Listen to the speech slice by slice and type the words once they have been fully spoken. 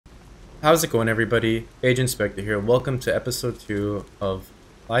How's it going, everybody? Agent Spectre here. Welcome to episode 2 of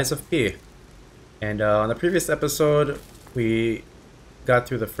Lies of P. And on the previous episode, we got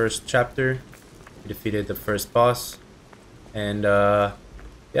through the first chapter, we defeated the first boss, and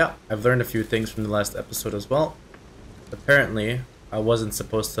yeah, I've learned a few things from the last episode as well. Apparently, I wasn't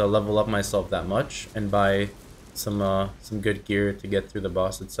supposed to level up myself that much and buy some good gear to get through the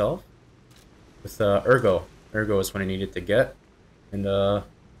boss itself. With Ergo. Ergo is what I needed to get, and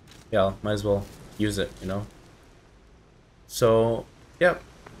yeah, might as well use it, you know? So, yeah,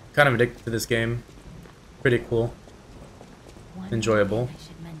 kind of addicted to this game. Pretty cool. Enjoyable.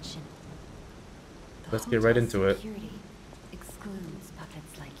 Let's get right into it. Excludes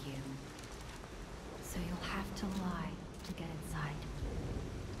puppets like you. So you'll have to lie to get inside.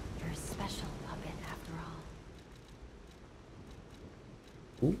 You're a special puppet after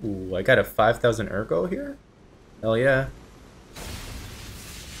all. Ooh, I got a 5,000 Ergo here? Hell yeah.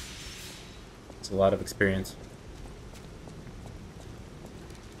 It's a lot of experience.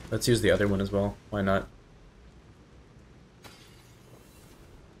 Let's use the other one as well. Why not?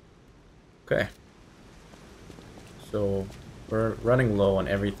 Okay. So, we're running low on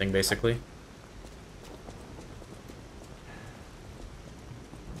everything, basically.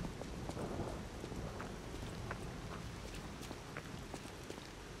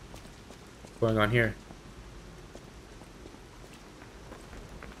 What's going on here?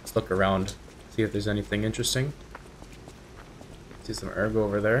 Let's look around. See if there's anything interesting. See some Ergo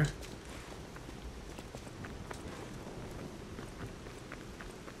over there.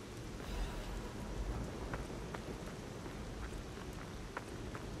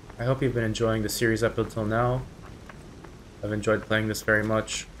 I hope you've been enjoying the series up until now. I've enjoyed playing this very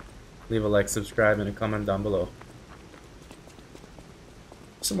much. Leave a like, subscribe, and a comment down below.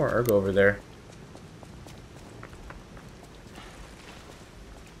 Some more Ergo over there.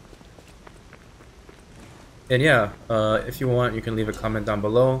 And yeah, if you want, you can leave a comment down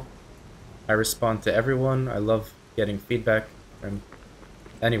below. I respond to everyone. I love getting feedback from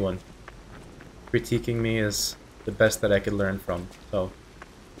anyone. Critiquing me is the best that I could learn from, so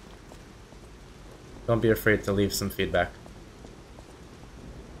don't be afraid to leave some feedback.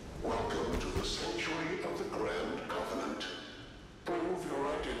 Welcome to the sanctuary of the Grand Covenant. Prove your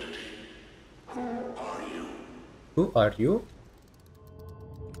identity. Who are you? Who are you?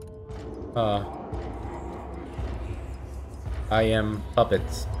 I am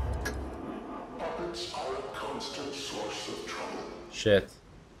puppets. Puppets are a constant source of trouble. Shit.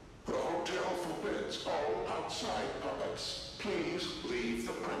 The hotel forbids all outside puppets. Please leave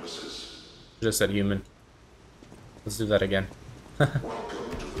the premises. Just said human. Let's do that again.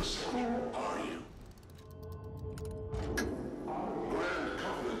 Welcome to the sanctuary. Who are you? Grand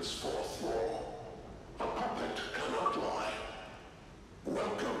Covenant's fourth law. A puppet cannot lie.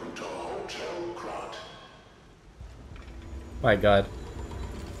 Welcome to Hotel Krat. My god.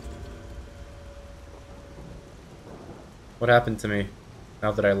 What happened to me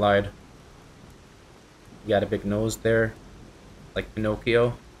now that I lied? You got a big nose there, like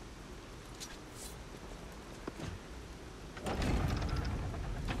Pinocchio.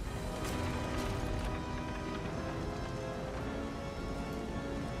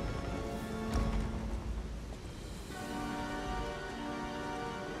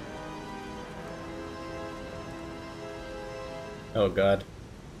 Oh god.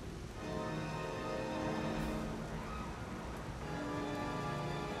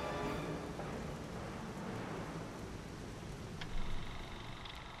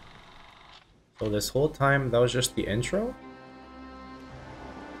 So this whole time that was just the intro?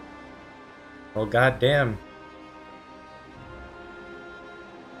 Oh god damn.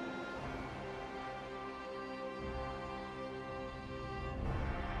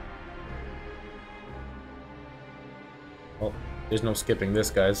 Well, there's no skipping this,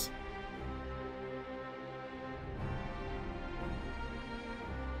 guys.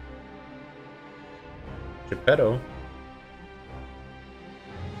 Geppetto?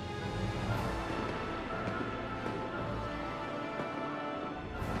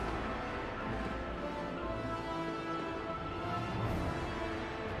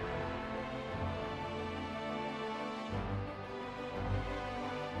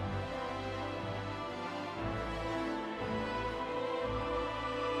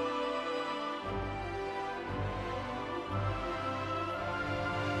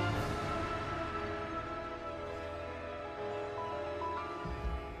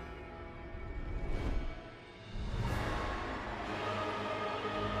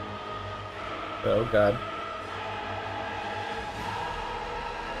 Oh god.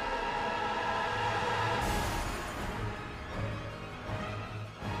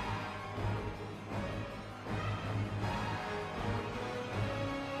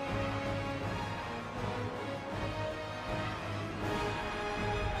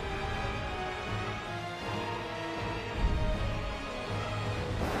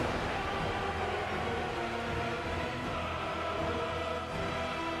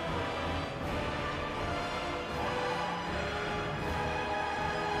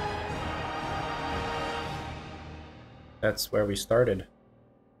 that's where we started.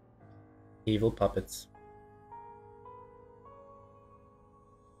 Evil puppets.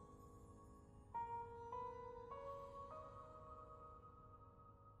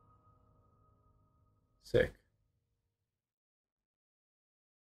 Sick.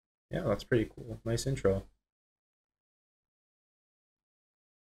 Yeah, that's pretty cool. Nice intro.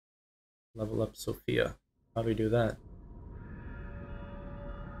 Level up Sophia. How do we do that?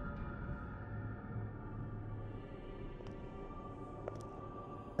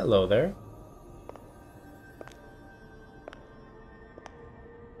 Hello there.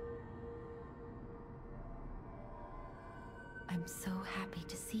 I'm so happy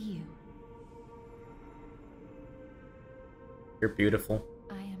to see you. You're beautiful.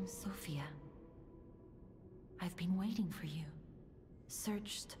 I am Sophia. I've been waiting for you.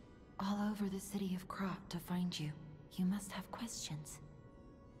 Searched all over the city of Krat to find you. You must have questions.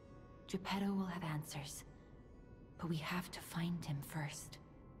 Geppetto will have answers. But we have to find him first.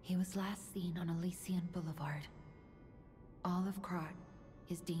 He was last seen on Elysian Boulevard. All of Krat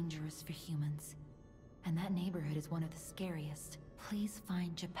is dangerous for humans. And that neighborhood is one of the scariest. Please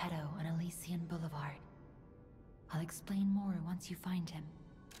find Geppetto on Elysian Boulevard. I'll explain more once you find him.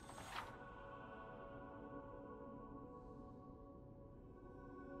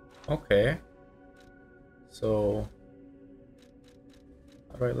 Okay. So,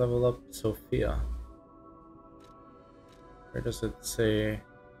 how do I level up Sophia? Where does it say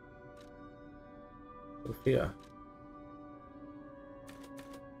Sophia?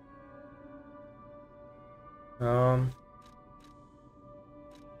 I'm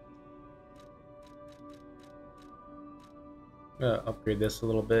gonna upgrade this a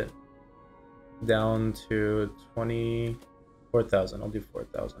little bit down to 24,000. I'll do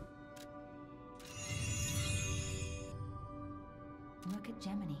 4,000. Look at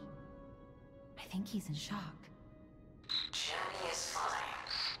Gemini. I think he's in shock. Gemini is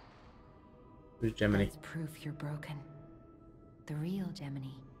fine. Who's Gemini? That's proof you're broken. The real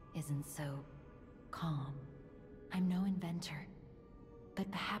Gemini isn't so calm. I'm no inventor,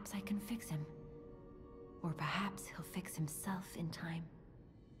 but perhaps I can fix him. Or perhaps he'll fix himself in time.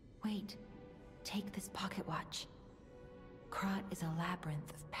 Wait, take this pocket watch. Krat is a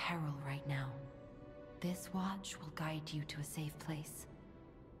labyrinth of peril right now. This watch will guide you to a safe place.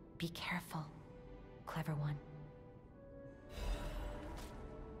 Be careful, clever one.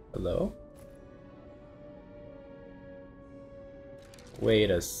 Hello? Wait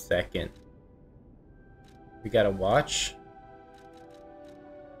a second. We got a watch?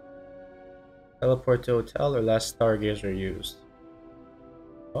 Teleport to hotel or last stargazer used?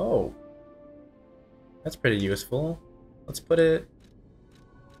 Oh. That's pretty useful. Let's put it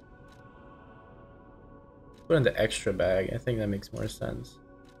in the extra bag. I think that makes more sense.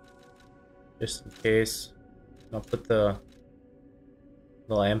 Just in case. I'll put the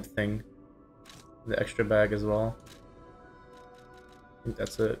lamp thing in the extra bag as well. I think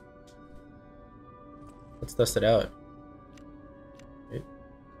that's it. Let's test it out. Okay.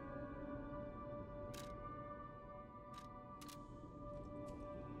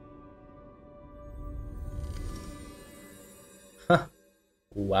 Huh.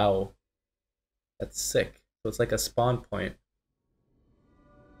 Wow. That's sick. So it's like a spawn point.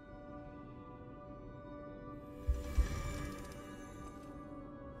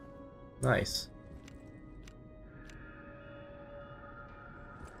 Nice.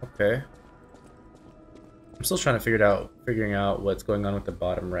 Okay. I'm still trying to figuring out what's going on with the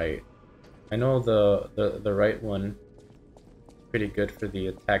bottom right. I know the right one is pretty good for the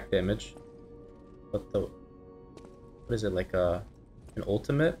attack damage, but what is it, like an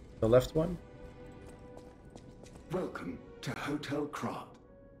ultimate? The left one? Welcome to Hotel Krat.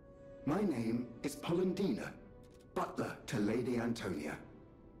 My name is Polendina, butler to Lady Antonia.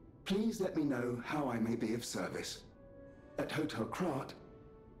 Please let me know how I may be of service. At Hotel Krat,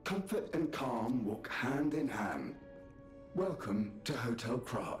 comfort and calm walk hand in hand. Welcome to Hotel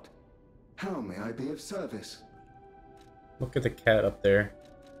Krat. How may I be of service? Look at the cat up there.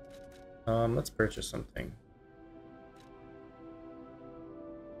 Let's purchase something.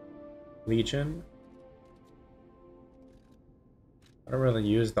 Legion. I don't really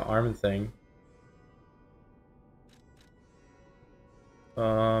use the arm thing.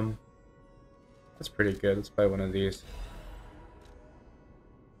 That's pretty good. Let's buy one of these.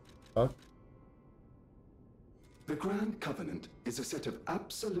 Fuck. The Grand Covenant is a set of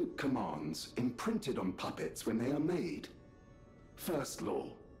absolute commands imprinted on puppets when they are made. First law.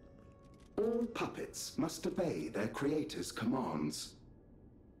 All puppets must obey their creator's commands.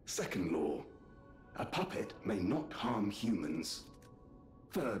 Second law. A puppet may not harm humans.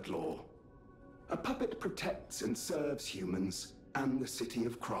 Third law. A puppet protects and serves humans and the city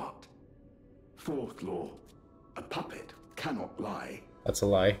of Krat. Fourth law. A puppet cannot lie. That's a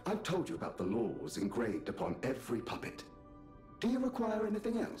lie. I've told you about the laws engraved upon every puppet. Do you require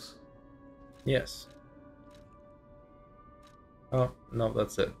anything else? Yes. Oh, no,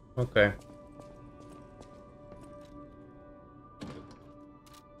 that's it. Okay.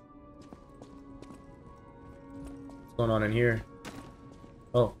 What's going on in here?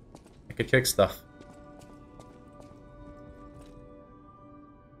 Oh, I could kick stuff.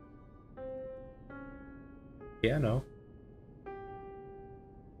 Piano.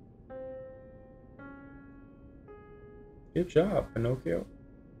 Good job, Pinocchio.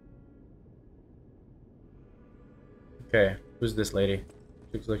 Okay, who's this lady?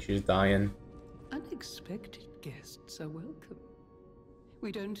 Looks like she's dying. Unexpected guests are welcome.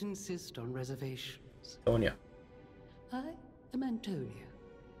 We don't insist on reservations. Tonya. I am Antonia,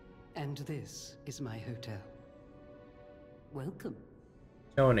 and this is my hotel. Welcome.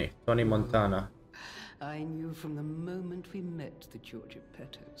 Tony Montana. I knew from the moment we met that you're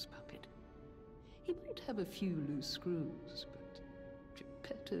Geppetto's puppet. He might have a few loose screws, but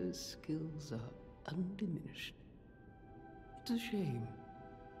Geppetto's skills are undiminished. It's a shame.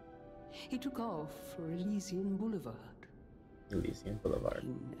 He took off for Elysian Boulevard. Elysian Boulevard.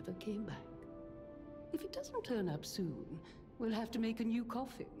 He never came back. If it doesn't turn up soon, we'll have to make a new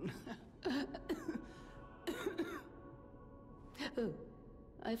coffin. Oh,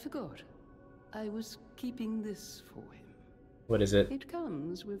 I forgot. I was keeping this for him. What is it? It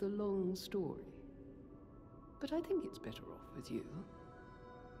comes with a long story. But I think it's better off with you.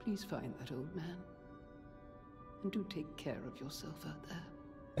 Please find that old man. And do take care of yourself out there.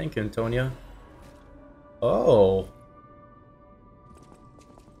 Thank you, Antonia. Oh.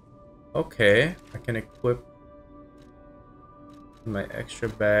 Okay, I can equip my extra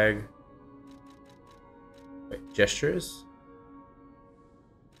bag. Wait, gestures?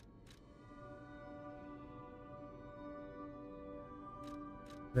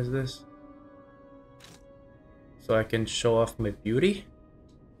 What is this? So I can show off my beauty?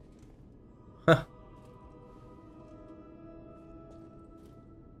 Huh.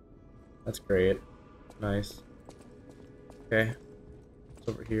 That's great. Nice. Okay. It's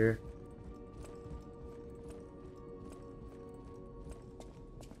over here.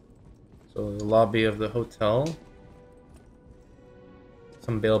 So the lobby of the hotel.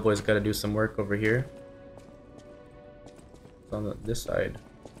 Some bellboys gotta do some work over here. It's on this side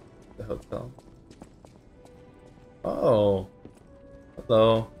of the hotel. Oh.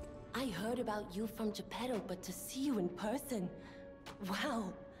 Hello. I heard about you from Geppetto, but to see you in person...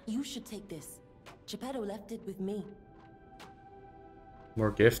 Wow, you should take this. Geppetto left it with me.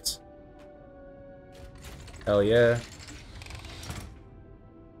 More gifts. Hell yeah.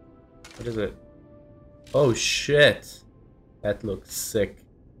 What is it? Oh shit. That looks sick.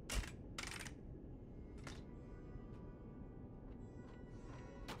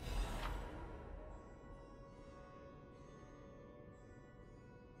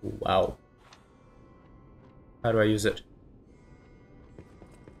 Wow. How do I use it?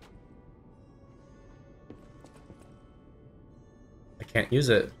 I can't use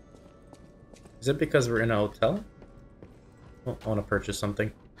it. Is it because we're in a hotel? Oh, I want to purchase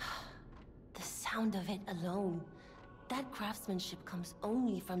something. The sound of it alone. That craftsmanship comes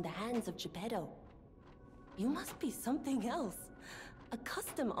only from the hands of Geppetto. You must be something else. A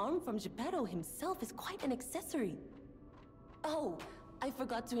custom arm from Geppetto himself is quite an accessory. Oh, I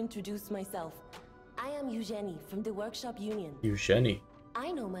forgot to introduce myself. I am Eugenie from the Workshop Union. Eugenie.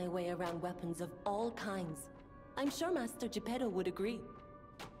 I know my way around weapons of all kinds. I'm sure Master Geppetto would agree.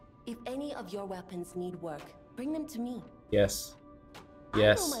 If any of your weapons need work, bring them to me. Yes. I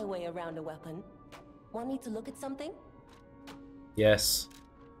Yes. know my way around a weapon. Want me to look at something? Yes.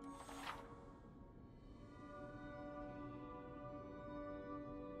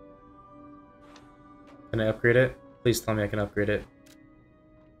 Can I upgrade it? Please tell me I can upgrade it.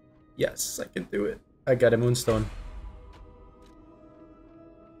 Yes, I can do it. I got a moonstone.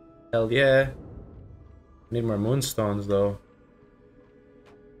 Hell yeah. Need more moonstones though.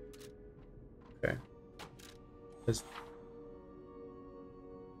 Okay. This.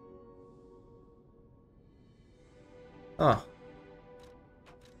 Ah.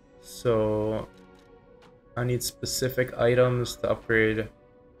 So I need specific items to upgrade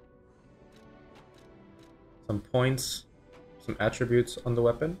some points, some attributes on the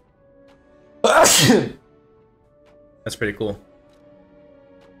weapon. That's pretty cool.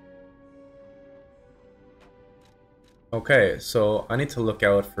 Okay, so I need to look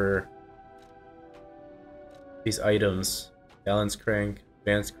out for these items. Balance crank,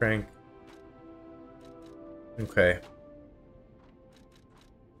 advanced crank. Okay.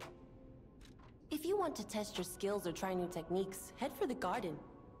 If you want to test your skills or try new techniques, head for the garden.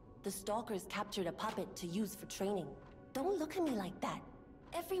 The stalkers captured a puppet to use for training. Don't look at me like that.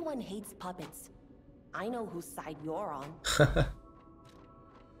 Everyone hates puppets. I know whose side you're on.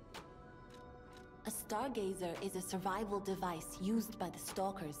 A stargazer is a survival device used by the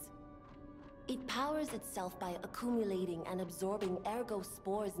stalkers. It powers itself by accumulating and absorbing ergo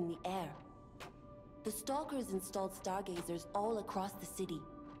spores in the air. The stalkers installed stargazers all across the city.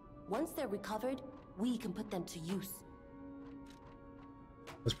 Once they're recovered, we can put them to use.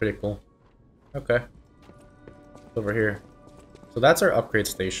 That's pretty cool. Okay. It's over here. So that's our upgrade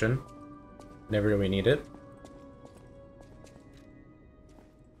station. Never really need it.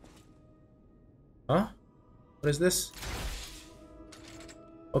 Huh? What is this?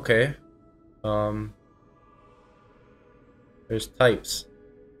 Okay. There's types.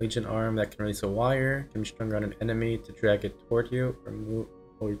 Legion arm that can release a wire, can be strung around an enemy to drag it toward you,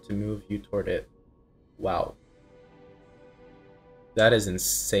 or to move you toward it. Wow. That is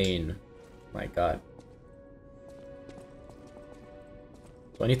insane. My god.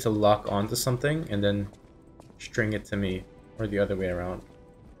 So I need to lock onto something and then string it to me, or the other way around.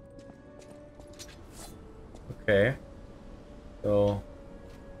 Okay. So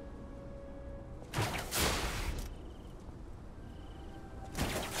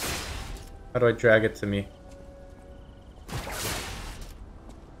how do I drag it to me?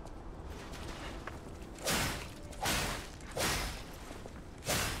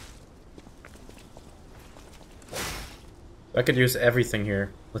 I could use everything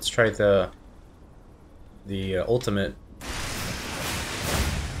here. Let's try the ultimate.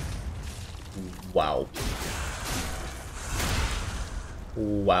 Wow.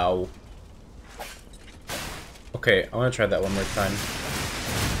 Wow. Okay, I want to try that one more time.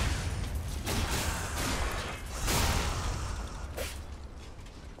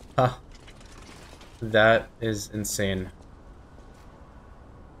 Huh. That is insane.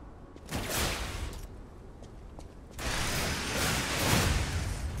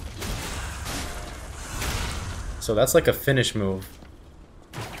 So that's like a finish move.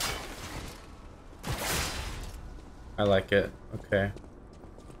 I like it. Okay.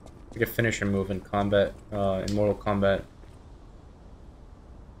 Like a finisher move in combat, in Mortal Kombat.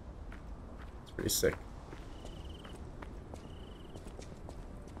 It's pretty sick.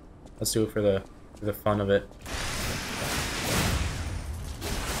 Let's do it for the fun of it.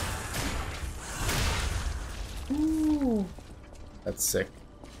 Ooh. That's sick.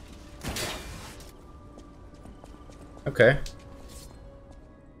 Okay.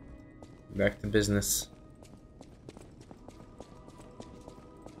 Back to business.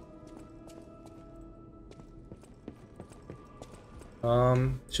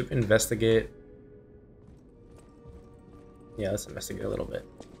 Should we investigate? Yeah, let's investigate a little bit.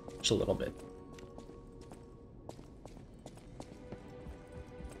 Just a little bit.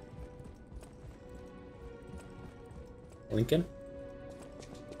 Lincoln?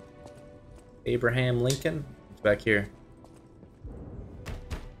 Abraham Lincoln? It's back here.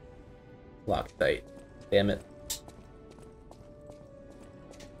 Loctite. Damn it.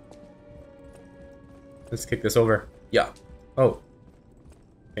 Let's kick this over. Yeah. Oh.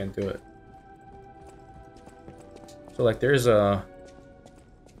 Can't do it. So like there's no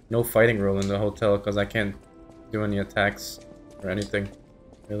fighting rule in the hotel because I can't do any attacks or anything.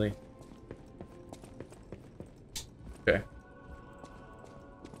 Really. Okay.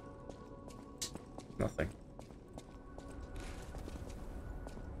 Nothing.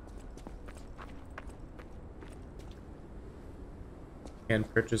 Can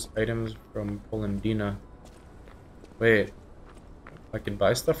purchase items from Polendina. Wait. I can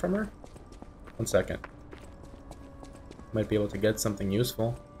buy stuff from her? 1 second. Might be able to get something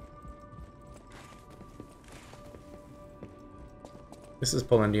useful. This is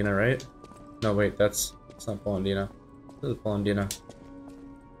Polendina, right? No, wait, it's not Polendina. This is Polendina.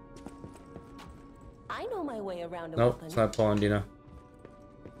 I know my way around a Nope, weapon. it's not Polendina.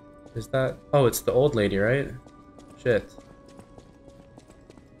 Is that? Oh, it's the old lady, right? Shit.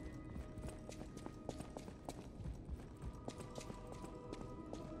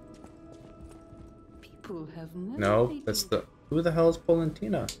 People have never No, taken- that's the... Who the hell is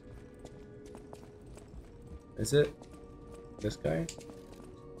Polendina? Is it this guy?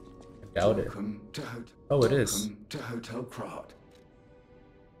 I doubt it. Welcome to Oh, it is. Welcome to Hotel Krat.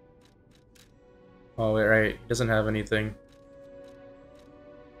 Oh, wait, right. He doesn't have anything.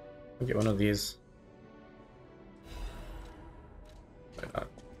 I'll get one of these. Why not?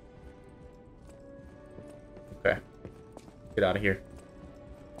 Okay. Get out of here.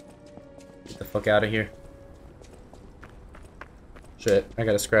 Get the fuck out of here. Shit, I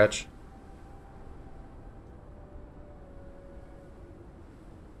got a scratch.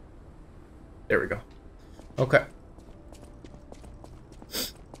 There we go. Okay.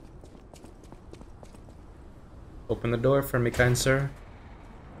 Open the door for me, kind sir.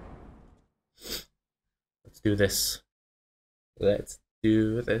 Let's do this. Let's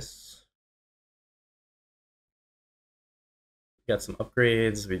do this. We got some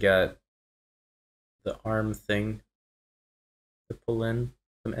upgrades. We got the arm thing to pull in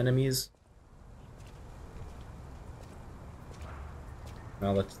some enemies.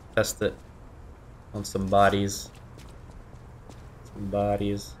 Now let's test it on some bodies. Some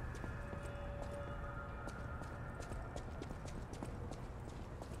bodies.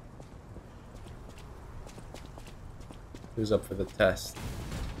 Who's up for the test?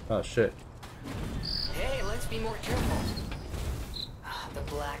 Oh shit. Hey, let's be more careful. The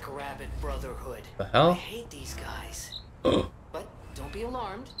Black Rabbit Brotherhood. The hell? I hate these guys. But don't be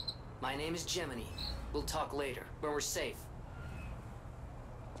alarmed. My name is Gemini. We'll talk later, when we're safe.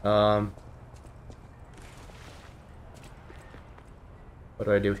 What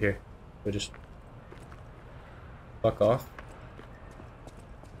do I do here? Do I just fuck off?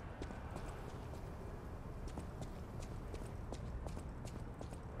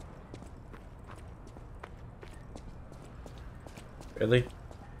 Really? Is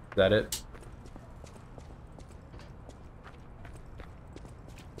that it?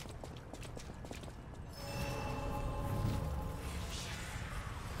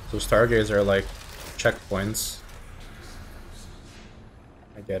 So stargates are like checkpoints.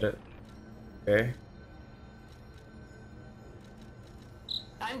 I get it. Okay.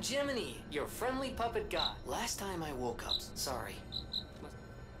 I'm Gemini, your friendly puppet god. Last time I woke up, sorry.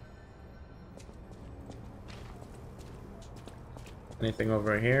 Anything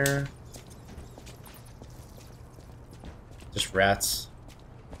over here? Just rats.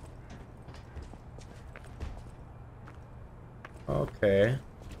 Okay.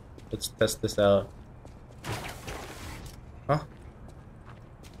 Let's test this out. Huh?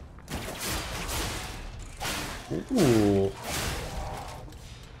 Ooh.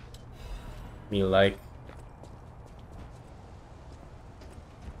 Me like.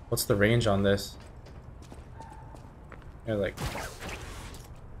 What's the range on this? Yeah, like.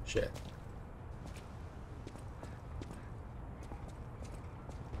 Shit.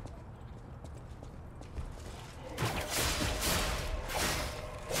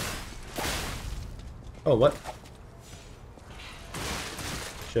 Oh, what?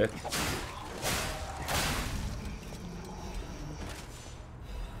 Shit.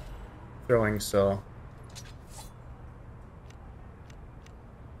 Throwing cell.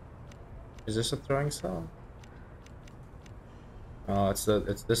 Is this a throwing cell? Oh, it's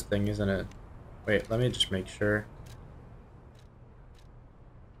this thing, isn't it? Wait, let me just make sure.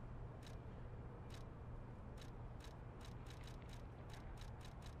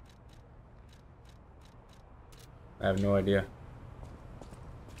 I have no idea.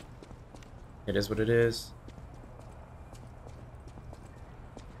 It is what it is.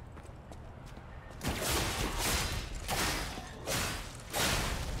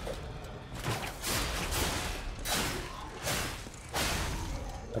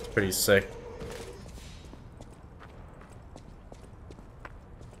 That's pretty sick.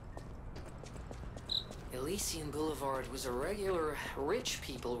 Elysian Boulevard was a regular rich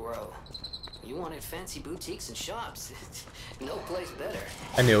people row. You wanted fancy boutiques and shops. No place better.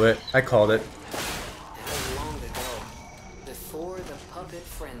 I knew it. I called it. That was long ago. Before the puppet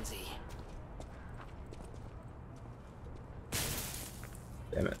frenzy.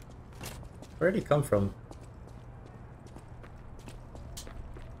 Damn it. Where did he come from?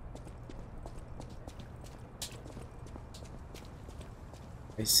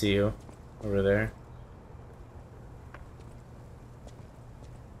 I see you over there.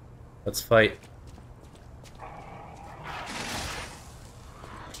 Let's fight.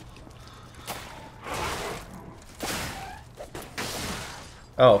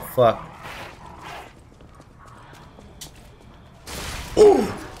 Oh, fuck. Ooh.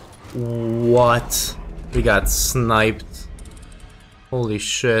 What? We got sniped. Holy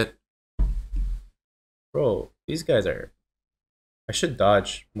shit. Bro, these guys are... I should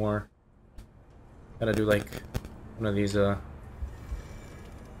dodge more. Gotta do like one of these, bam,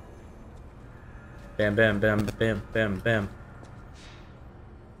 bam, bam, bam, bam, bam.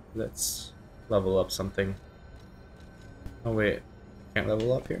 Let's level up something. Oh wait, can't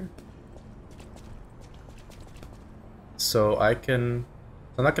level up here? So I can...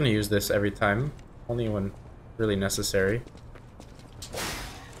 I'm not gonna use this every time, only when really necessary.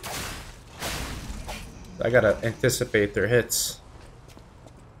 I gotta anticipate their hits.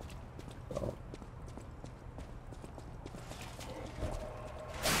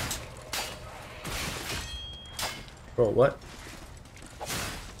 Bro, what?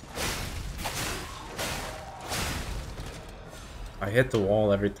 I hit the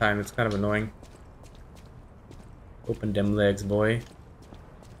wall every time. It's kind of annoying. Open them legs, boy.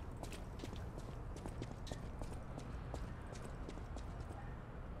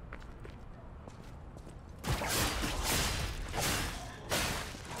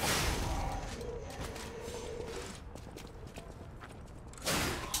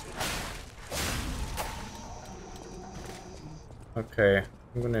 Okay,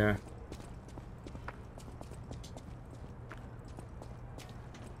 I'm gonna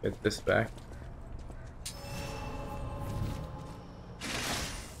get this back.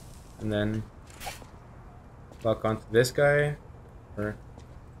 And then lock onto this guy or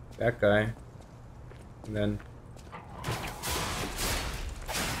that guy. And then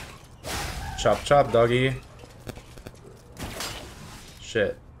chop chop, doggy.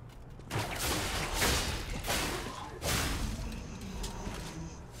 Shit.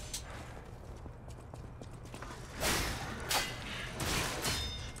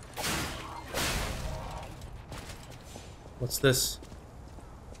 What's this?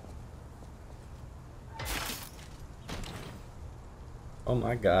 Oh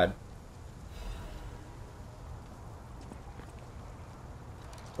my god.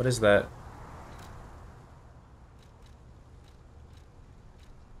 What is that?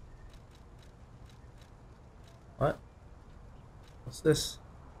 What? What's this?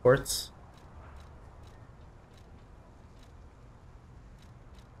 Quartz?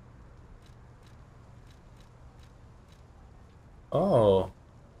 Oh.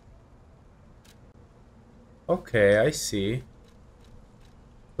 Okay, I see.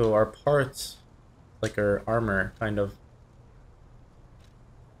 So our parts, like our armor, kind of.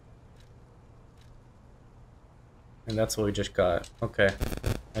 And that's what we just got. Okay,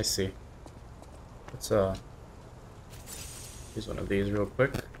 I see. Let's use one of these real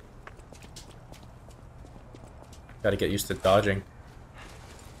quick. Gotta get used to dodging.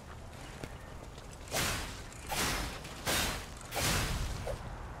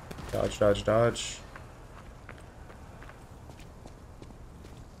 Dodge, dodge, dodge.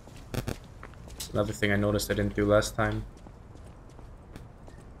 That's another thing I noticed I didn't do last time.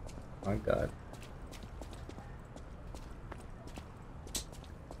 My god.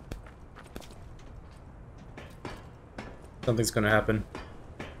 Something's gonna happen.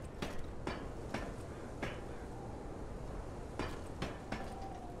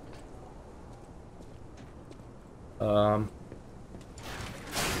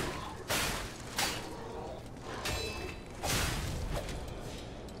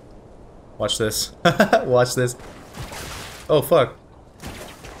 Watch this. Watch this. Oh, fuck.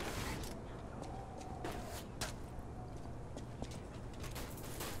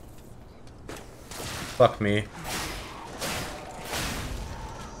 Fuck me.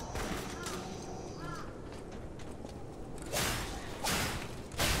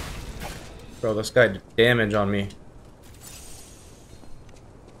 Bro, this guy did damage on me.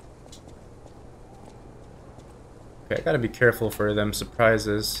 Okay, I gotta be careful for them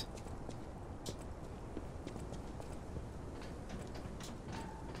surprises.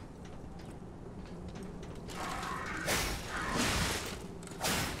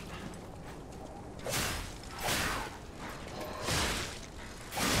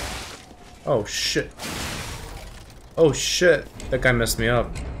 Oh shit. Oh shit. That guy messed me up.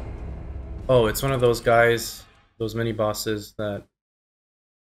 Oh, it's one of those guys, those mini bosses that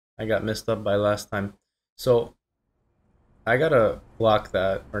I got messed up by last time. So I gotta block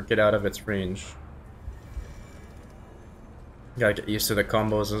that or get out of its range. Gotta get used to the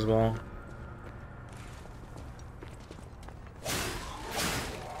combos as well.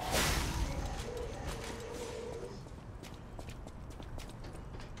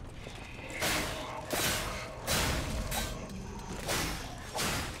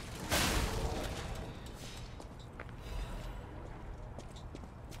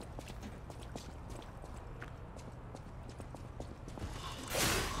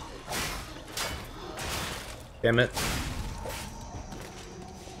 Damn it.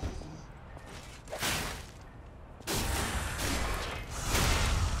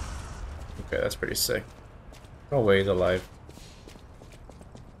 Okay, that's pretty sick. No way he's alive.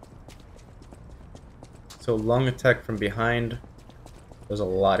 So long attack from behind does a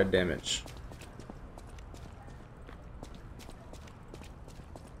lot of damage.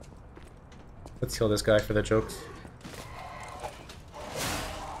 Let's kill this guy for the jokes.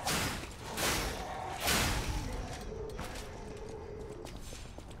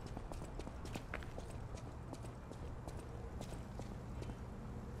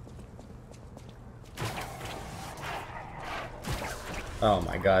 Oh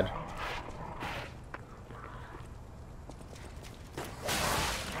my god.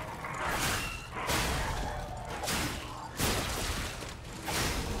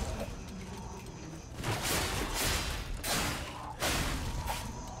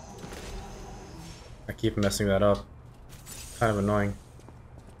 I keep messing that up. Kind of annoying.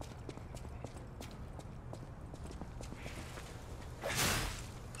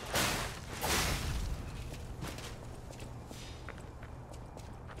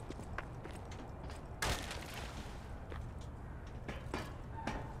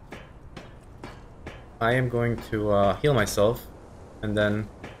 I am going to heal myself and then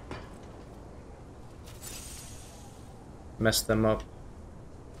mess them up.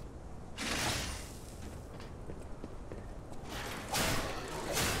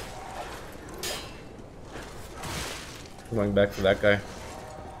 I'm going back for that guy.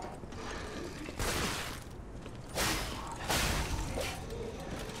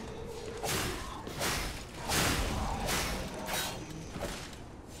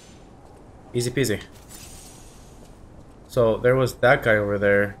 Easy peasy. So there was that guy over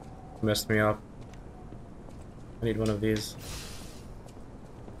there who messed me up. I need one of these.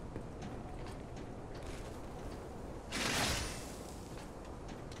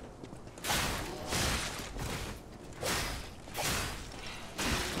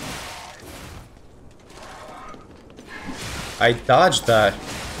 I dodged that.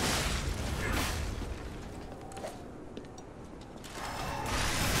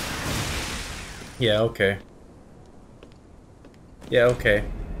 Yeah, okay. Yeah, okay.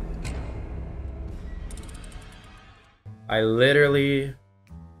 I literally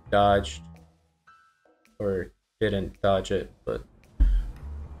dodged, or didn't dodge it, but